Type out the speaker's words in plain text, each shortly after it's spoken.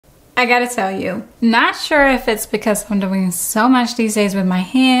I gotta tell you, not sure if it's because I'm doing so much these days with my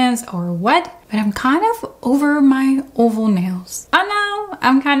hands or what, but I'm kind of over my oval nails. I know,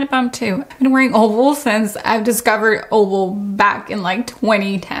 I'm kind of bummed too. I've been wearing oval since I've discovered oval back in like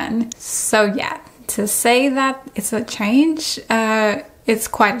 2010. So yeah, to say that it's a change, it's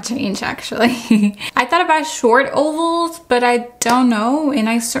quite a change actually. I thought about short ovals, but I don't know, and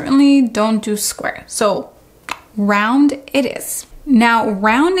I certainly don't do square. So round it is. Now,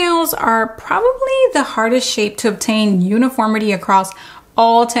 round nails are probably the hardest shape to obtain uniformity across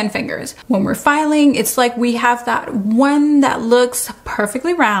all 10 fingers. When we're filing, it's like we have that one that looks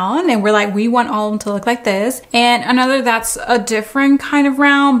perfectly round and we're like, we want all of them to look like this. And another that's a different kind of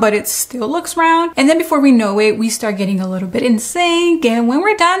round, but it still looks round. And then before we know it, we start getting a little bit in sync. And when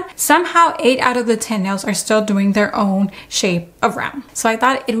we're done, somehow 8 out of the 10 nails are still doing their own shape of round. So I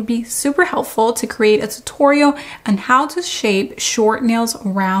thought it would be super helpful to create a tutorial on how to shape short nails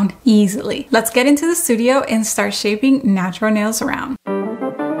round easily. Let's get into the studio and start shaping natural nails round.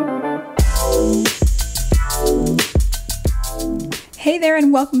 Hey there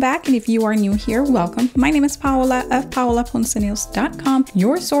and welcome back, and if you are new here, welcome. My name is Paola of paolaponcenails.com,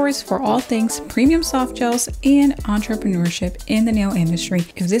 your source for all things premium soft gels and entrepreneurship in the nail industry.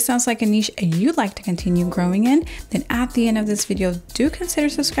 If this sounds like a niche you'd like to continue growing in, then at the end of this video, do consider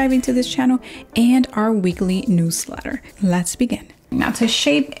subscribing to this channel and our weekly newsletter. Let's begin. Now, to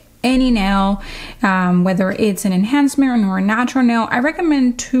shape any nail, whether it's an enhancement or a natural nail, I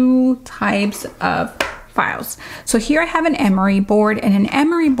recommend 2 types of files. So here I have an emery board, and an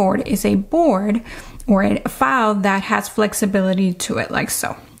emery board is a board or a file that has flexibility to it, like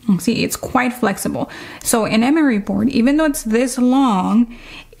so. See, it's quite flexible. So an emery board, even though it's this long,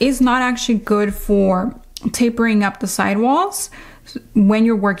 is not actually good for tapering up the sidewalls when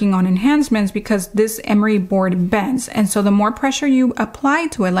you're working on enhancements, because this emery board bends. And so the more pressure you apply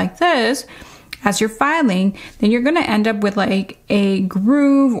to it like this, as you're filing, then you're gonna end up with like a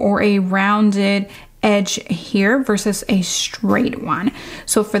groove or a rounded edge here versus a straight one.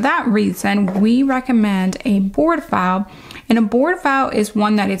 So for that reason, we recommend a board file. And a board file is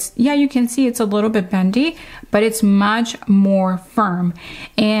one that it's, yeah, you can see it's a little bit bendy, but it's much more firm.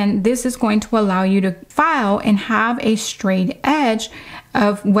 And this is going to allow you to file and have a straight edge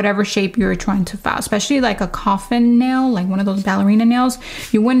of whatever shape you're trying to file, especially like a coffin nail, like one of those ballerina nails.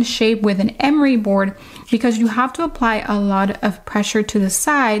 You wouldn't shape with an emery board because you have to apply a lot of pressure to the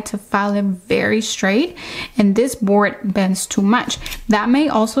side to file it very straight, and this board bends too much. That may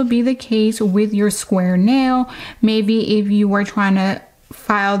also be the case with your square nail. Maybe if you were trying to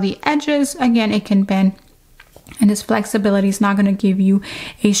file the edges, again, it can bend, and this flexibility is not going to give you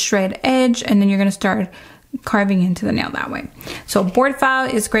a straight edge, and then you're going to start carving into the nail that way. So board file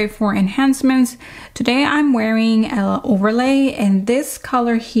is great for enhancements. Today I'm wearing an overlay, and this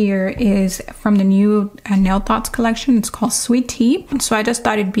color here is from the new Nail Thoughts collection. It's called Sweet Tea. So I just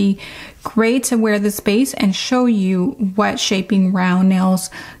thought it'd be great to wear this base and show you what shaping round nails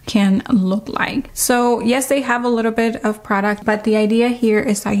can look like. So yes, they have a little bit of product, but the idea here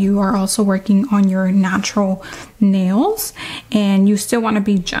is that you are also working on your natural nails and you still want to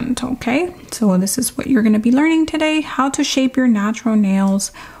be gentle, okay? So this is what you're going to be learning today, how to shape your natural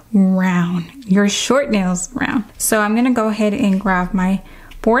nails round, your short nails round. So I'm going to go ahead and grab my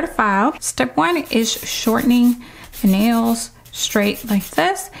board file. Step 1 is shortening the nails straight like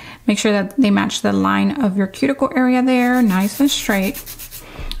this. Make sure that they match the line of your cuticle area there, nice and straight.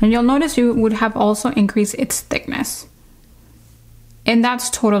 And you'll notice you would have also increased its thickness. And that's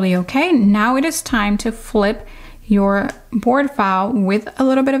totally okay. Now it is time to flip your board file with a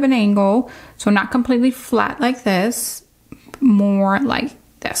little bit of an angle. So not completely flat like this, more like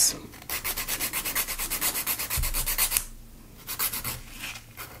this.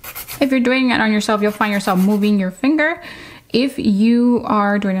 If you're doing it on yourself, you'll find yourself moving your finger. If you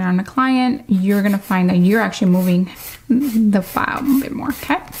are doing it on a client, you're gonna find that you're actually moving the file a bit more,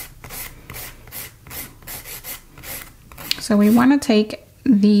 okay? So we wanna take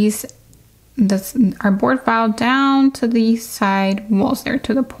our board file down to the side walls there,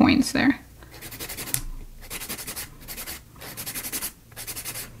 to the points there.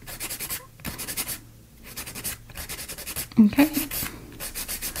 Okay.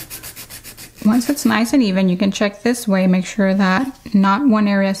 Once it's nice and even, you can check this way, make sure that not one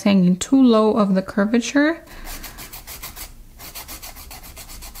area is hanging too low of the curvature.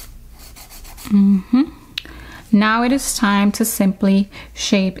 Now it is time to simply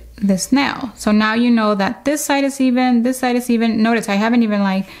shape this nail. So now you know that this side is even, this side is even. Notice I haven't even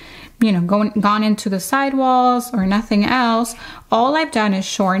like, you know, gone into the sidewalls or nothing else. All I've done is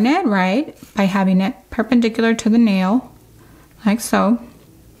shorten it, right? By having it perpendicular to the nail, like so.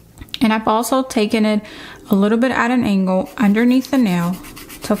 And I've also taken it a little bit at an angle underneath the nail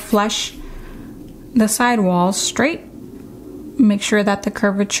to flush the sidewalls straight. Make sure that the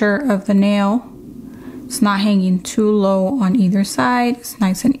curvature of the nail is not hanging too low on either side. It's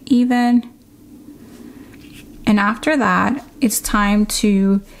nice and even. And after that, it's time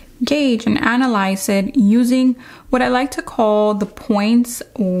to gauge and analyze it using what I like to call the points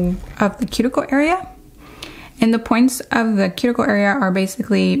of the cuticle area. And the points of the cuticle area are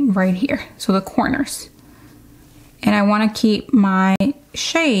basically right here, so the corners. And I want to keep my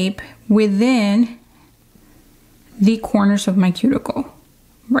shape within the corners of my cuticle,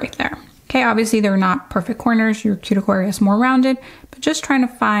 right there. Okay, obviously they're not perfect corners. Your cuticle area is more rounded, but just try to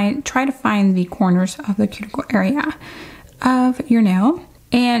find the corners of the cuticle area of your nail.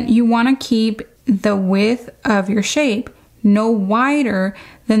 And you want to keep the width of your shape no wider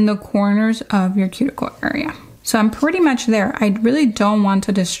than the corners of your cuticle area. So I'm pretty much there. I really don't want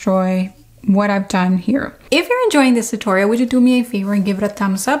to destroy what I've done here. If you're enjoying this tutorial, would you do me a favor and give it a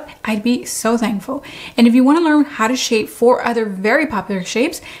thumbs up? I'd be so thankful. And if you want to learn how to shape 4 other very popular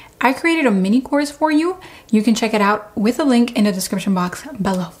shapes, I created a mini course for you. You can check it out with a link in the description box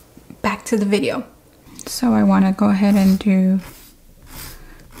below. Back to the video. So I want to go ahead and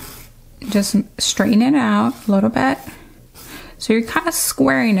just straighten it out a little bit. So you're kind of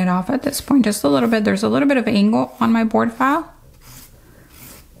squaring it off at this point, just a little bit. There's a little bit of angle on my board file.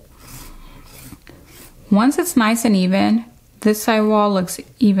 Once it's nice and even, this sidewall looks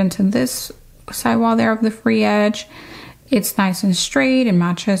even to this sidewall there of the free edge. It's nice and straight and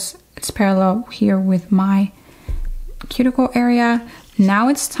matches, it's parallel here with my cuticle area. Now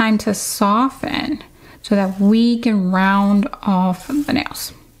it's time to soften so that we can round off the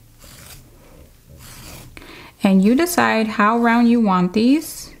nails. And you decide how round you want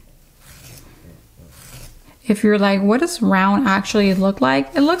these. If you're like, what does round actually look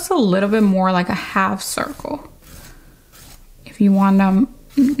like? It looks a little bit more like a half circle. If you want them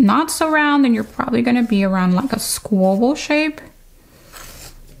not so round, then you're probably gonna be around like a squoval shape.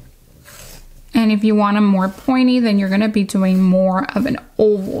 And if you want them more pointy, then you're gonna be doing more of an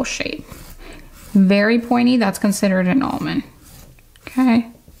oval shape. Very pointy, that's considered an almond. Okay.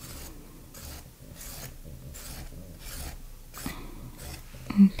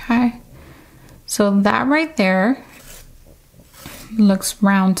 Okay, so that right there looks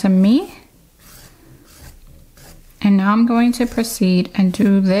round to me. And now I'm going to proceed and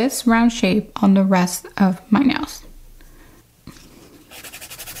do this round shape on the rest of my nails.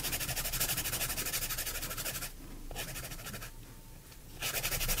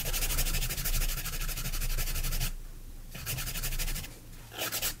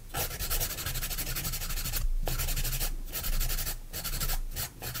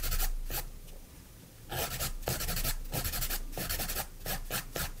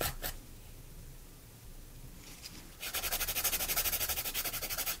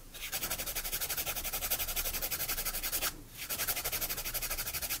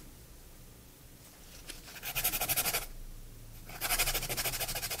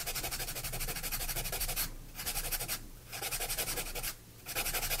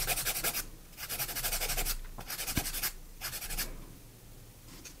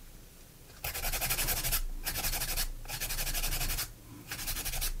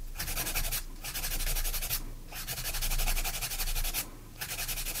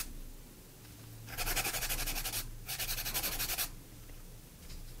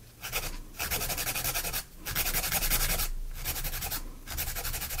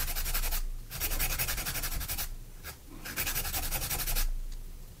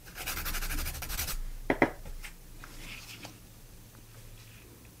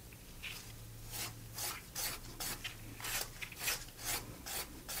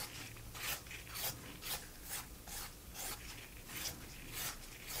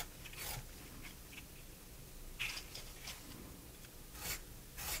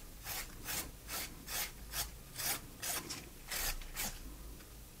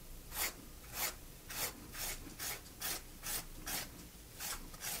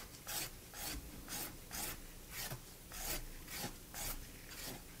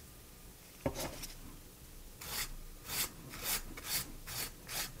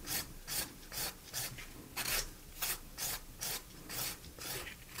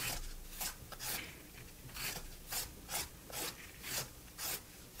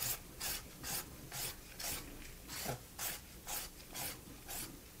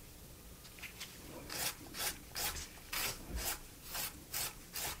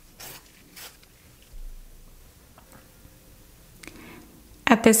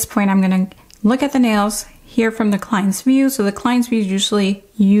 At this point, I'm gonna look at the nails, here from the client's view. So the client's view is usually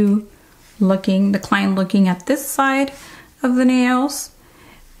the client looking at this side of the nails.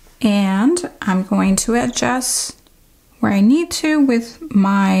 And I'm going to adjust where I need to with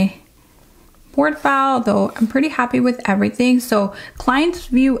my board file, though I'm pretty happy with everything. So client's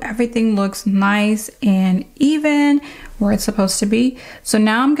view, everything looks nice and even where it's supposed to be. So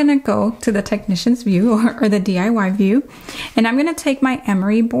now I'm gonna go to the technician's view or the DIY view, and I'm gonna take my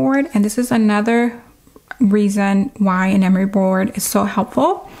emery board, and this is another reason why an emery board is so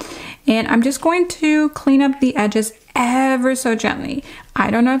helpful. And I'm just going to clean up the edges ever so gently. I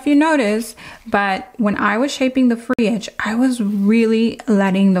don't know if you noticed, but when I was shaping the free edge, I was really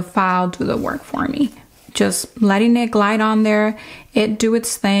letting the file do the work for me. Just letting it glide on there, it do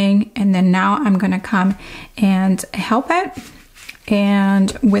its thing, and then now I'm gonna come and help it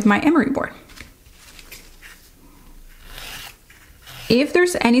and with my emery board. If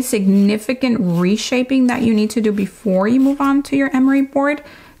there's any significant reshaping that you need to do before you move on to your emery board,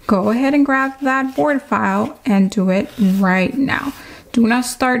 go ahead and grab that board file and do it right now. Do not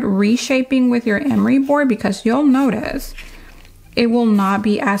start reshaping with your emery board, because you'll notice it will not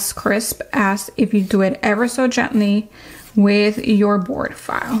be as crisp as if you do it ever so gently with your board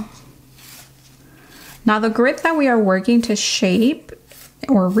file. Now the grit that we are working to shape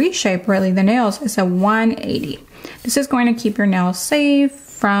or reshape really the nails is a 180. This is going to keep your nails safe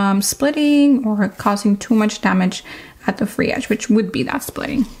from splitting or causing too much damage at the free edge, which would be that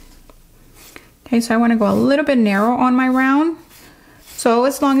splitting. Okay, so I want to go a little bit narrow on my round. So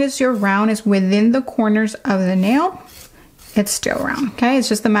as long as your round is within the corners of the nail, it's still round. Okay, it's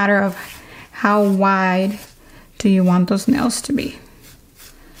just a matter of how wide do you want those nails to be.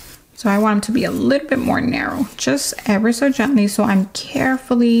 So I want them to be a little bit more narrow, just ever so gently. So I'm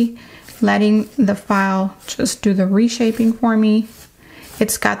carefully letting the file just do the reshaping for me.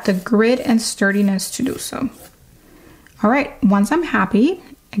 It's got the grit and sturdiness to do so. All right, once I'm happy,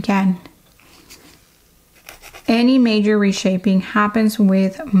 again, any major reshaping happens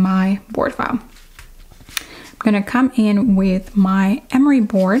with my board file. I'm gonna come in with my emery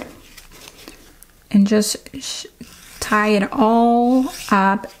board and just tie it all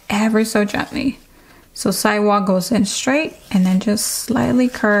up ever so gently. So sidewall goes in straight and then just slightly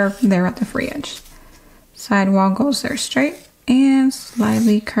curve there at the free edge. Sidewall goes there straight and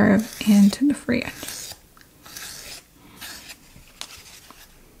slightly curve into the free edge.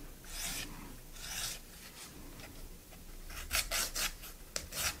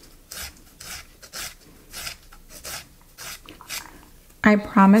 I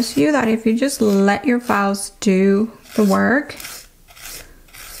promise you that if you just let your files do the work,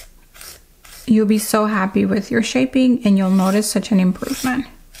 you'll be so happy with your shaping and you'll notice such an improvement.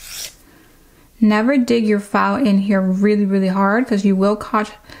 Never dig your file in here really, really hard, because you will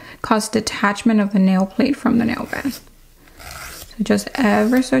cause detachment of the nail plate from the nail bed. So just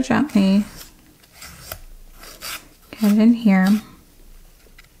ever so gently get it in here.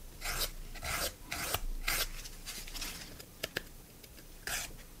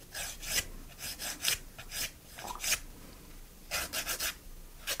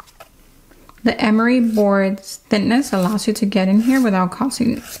 The emery board's thickness allows you to get in here without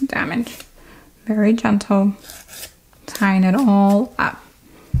causing damage. Very gentle, tying it all up.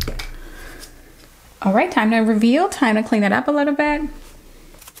 All right, time to reveal, time to clean it up a little bit.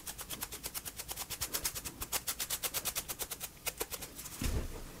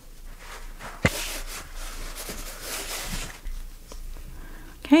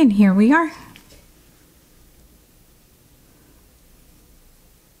 Okay, and here we are.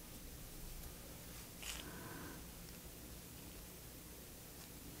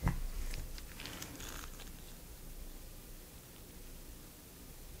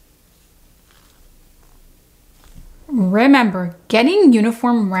 Remember, getting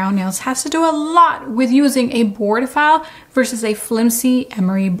uniform round nails has to do a lot with using a board file versus a flimsy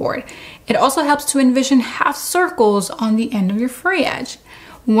emery board. It also helps to envision half circles on the end of your free edge.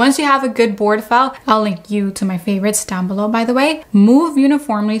 Once you have a good board file, I'll link you to my favorites down below, by the way. Move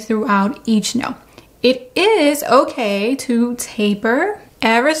uniformly throughout each nail. It is okay to taper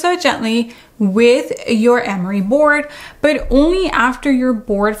ever so gently with your emery board, but only after your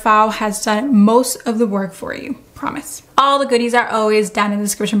board file has done most of the work for you. Promise. All the goodies are always down in the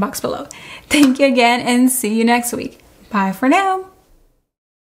description box below. Thank you again and see you next week. Bye for now.